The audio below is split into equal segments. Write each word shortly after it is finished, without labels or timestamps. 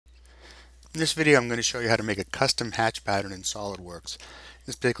In this video I'm going to show you how to make a custom hatch pattern in SolidWorks. In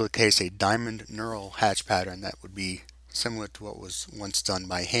this particular case, a diamond knurl hatch pattern that would be similar to what was once done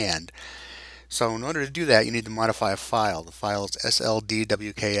by hand. So in order to do that, you need to modify a file. The file is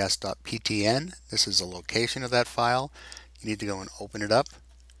sldwks.ptn. This is the location of that file. You need to go and open it up.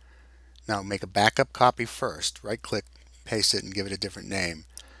 Now make a backup copy first. Right click, paste it, and give it a different name.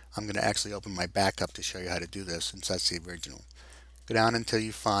 I'm going to actually open my backup to show you how to do this since that's the original. Go down until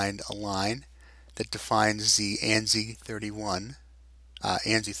you find a line that defines the ANSI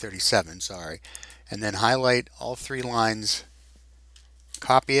 37, sorry, and then highlight all three lines,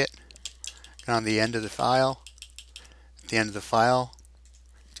 copy it, go on the end of the file. At the end of the file,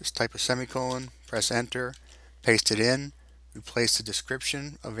 just type a semicolon, press enter, paste it in, replace the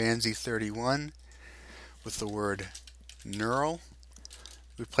description of ANSI 31 with the word Knurl,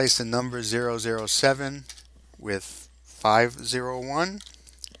 replace the number 007 with 501,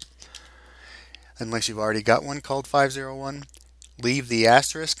 unless you've already got one called 501. Leave the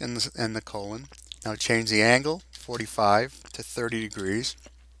asterisk and the colon. Now change the angle 45 to 30 degrees.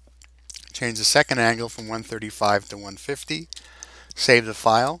 Change the second angle from 135 to 150. Save the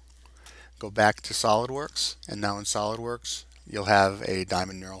file. Go back to SolidWorks, and now in SolidWorks you'll have a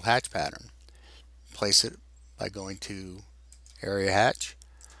diamond knurl hatch pattern. Place it by going to area hatch.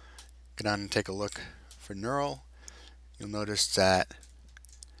 Go down and take a look for knurl. You'll notice that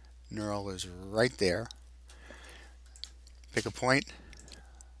knurl is right there. Pick a point.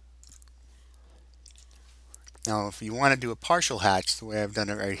 Now if you want to do a partial hatch the way I've done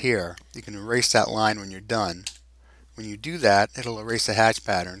it right here, you can erase that line when you're done. When you do that, it'll erase the hatch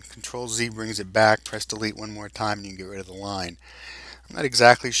pattern. Control Z brings it back, press delete one more time and you can get rid of the line. I'm not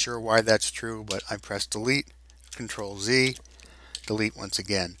exactly sure why that's true, but I press delete, Control Z, delete once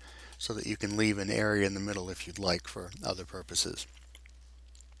again, so that you can leave an area in the middle if you'd like for other purposes.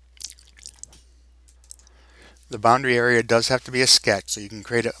 The boundary area does have to be a sketch, so you can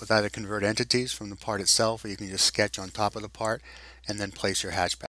create it with either convert entities from the part itself, or you can just sketch on top of the part and then place your hatch pattern.